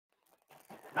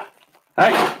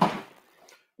Hey,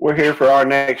 we're here for our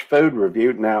next food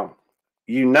review. Now,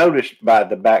 you noticed by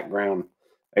the background,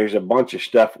 there's a bunch of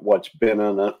stuff what's been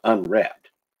unwrapped.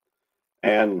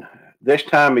 And this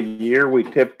time of year, we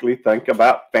typically think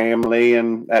about family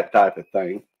and that type of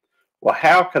thing. Well,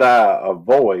 how could I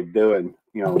avoid doing,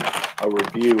 a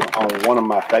review on one of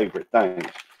my favorite things?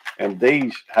 And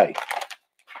these, hey,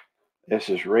 this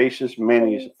is Reese's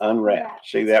Minis Unwrapped.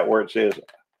 See that where it says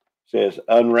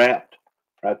unwrapped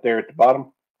right there at the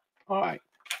bottom? All right.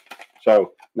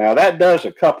 So now that does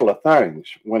a couple of things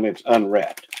when it's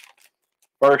unwrapped.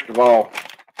 First of all,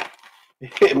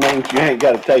 it means you ain't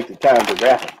got to take the time to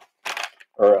wrap them,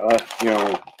 or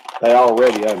they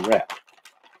already unwrapped.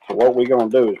 So what we're gonna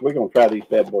do is we're gonna try these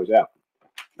bad boys out.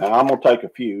 Now I'm gonna take a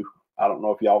few. I don't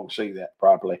know if y'all can see that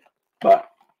properly, but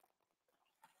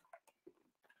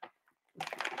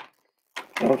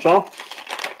so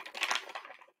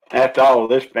after all of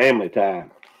this family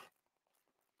time,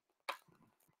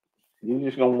 you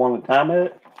just gonna want to time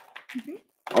it? Mm-hmm.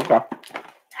 Okay.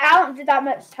 I don't do that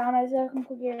much time as a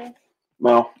computer.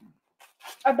 Well,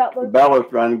 Bella's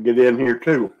trying to get in here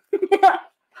too.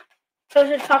 So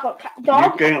it's chocolate.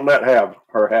 You can't let her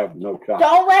have no chocolate.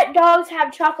 Don't let dogs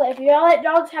have chocolate. If you don't let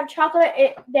dogs have chocolate,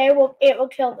 it will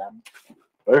kill them.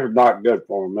 This is not good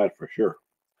for them, that's for sure.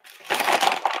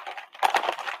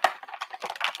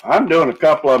 I'm doing a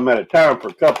couple of them at a time for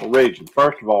a couple of reasons.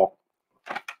 First of all,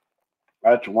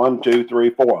 that's 1, 2, 3,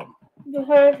 4 of them.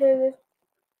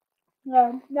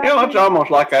 It's almost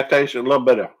like I tasted a little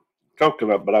bit of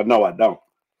coconut, but I know I don't.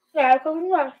 Yeah,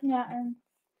 coconut.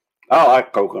 I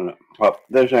like coconut. Well,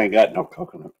 this ain't got no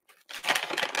coconut.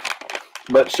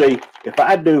 But see, if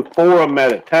I do 4 of them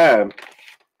at a time,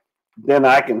 then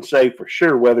I can say for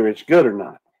sure whether it's good or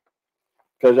not.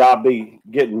 Because I'll be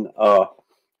getting a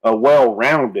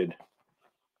well-rounded,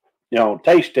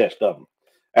 taste test of them.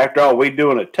 After all, we're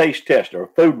doing a taste test or a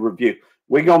food review.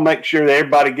 We're going to make sure that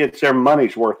everybody gets their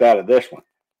money's worth out of this one.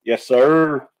 Yes,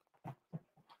 sir.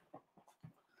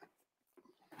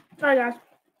 Sorry, guys.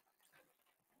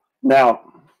 Now,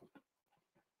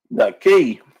 the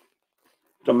key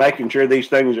to making sure these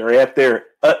things are at their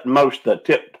utmost the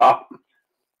tip top.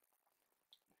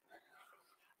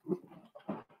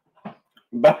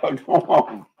 Bella, go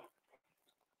on.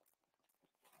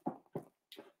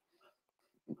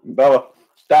 Bella,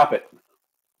 stop it.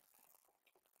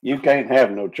 You can't have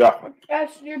no chocolate.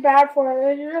 You're bad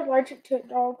for it. You're allergic to it,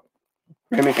 dog.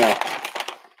 Anyhow,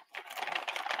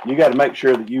 you got to make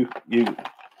sure that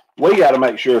we got to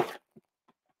make sure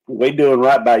we're doing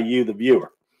right by you, the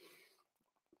viewer.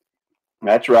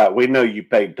 That's right. We know you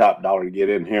paid top dollar to get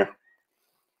in here.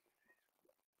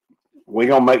 We're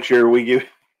gonna make sure that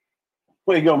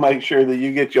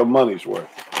you get your money's worth.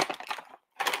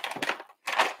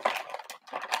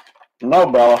 No,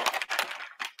 Bella,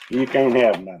 you can't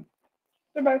have none.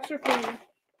 The best are for you.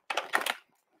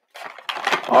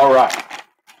 All right.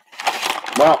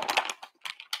 Well,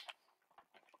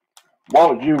 what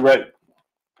would you rate?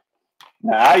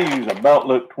 Now I use a Belt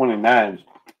Look 29's,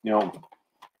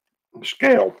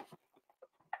 scale.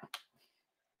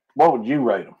 What would you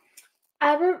rate them?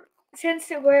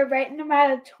 Since we're rating them out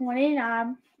of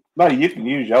 29. No, you can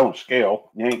use your own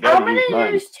scale. You ain't got to use mine. I'm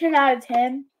gonna use 10 out of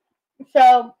 10.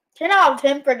 So 10 out of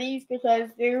 10 for these because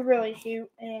they're really cute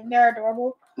and they're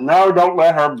adorable. No, don't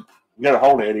let her get a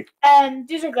hold of Eddie. And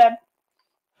these are good.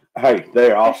 Hey,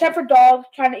 they're awesome. Except for dogs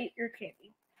trying to eat your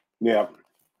candy. Yeah.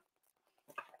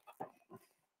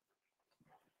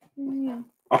 Mm.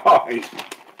 All right.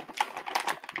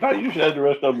 No, you said the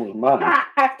rest of them was mine.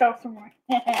 I stole some more.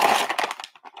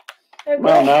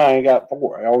 Well, no, I ain't got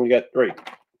 4. I only got 3.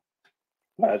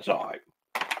 That's all right.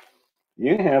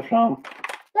 You can have some.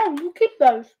 No, you keep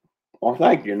those. Well,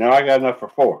 thank you. Now I got enough for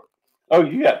 4. Oh,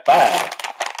 you got 5.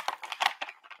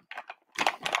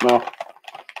 Well,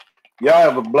 y'all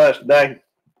have a blessed day.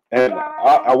 And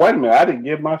wait a minute, I didn't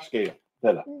give my scale,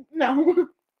 did I? No.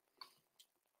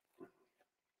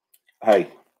 Hey,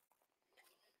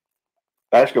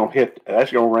 that's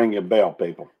gonna ring a bell,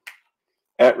 people.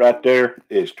 That right there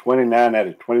is 29 out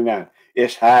of 29.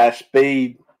 It's high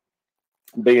speed,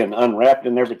 being unwrapped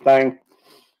and everything.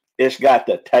 It's got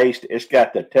the taste. It's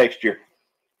got the texture.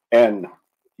 And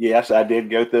yes, I did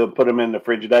go through and put them in the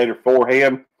refrigerator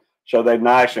forehand, so they're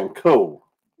nice and cool.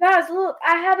 Guys, look,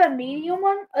 I have a medium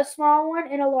one, a small one,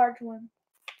 and a large one.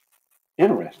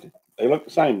 Interesting. They look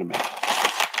the same to me.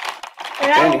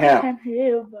 And anyhow, I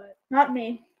do, but not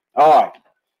me. All right.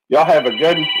 Y'all have a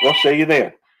good one. We'll see you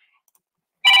then.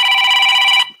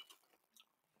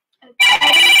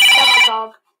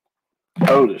 Dog.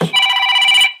 Otis.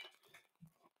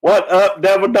 What up,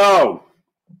 Devil Dog?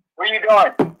 Where you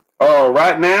going?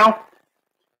 Right now,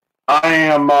 I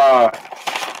am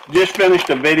just finished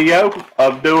a video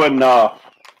of doing.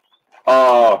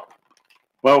 Well,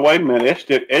 wait a minute.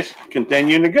 It's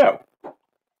continuing to go.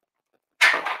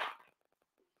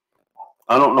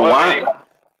 I don't know why.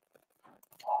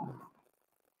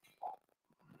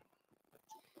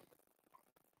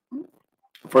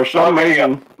 For some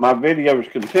reason, my video is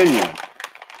continuing.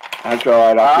 That's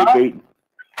all right. I'll keep eating.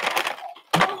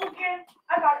 Okay.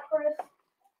 I got it, Chris.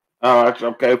 Oh, that's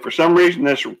okay. For some reason,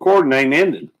 this recording ain't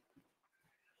ended.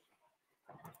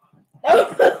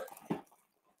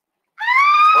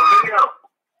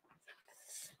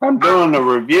 I'm doing a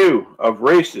review of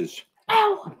Reese's.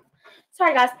 Ow.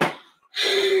 Sorry, guys.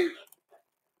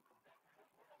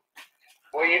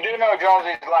 Well, you do know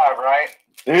Jonesy's live, right?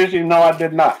 Usually, no, I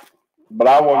did not. But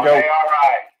I will go. Okay, all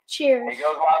right. Cheers. He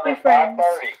goes live at friends.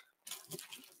 5:30.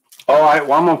 All right,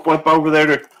 well, I'm going to flip over there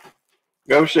to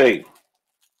go see.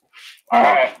 All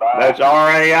right, bye. That's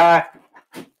RAI.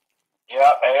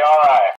 Yep, ARI.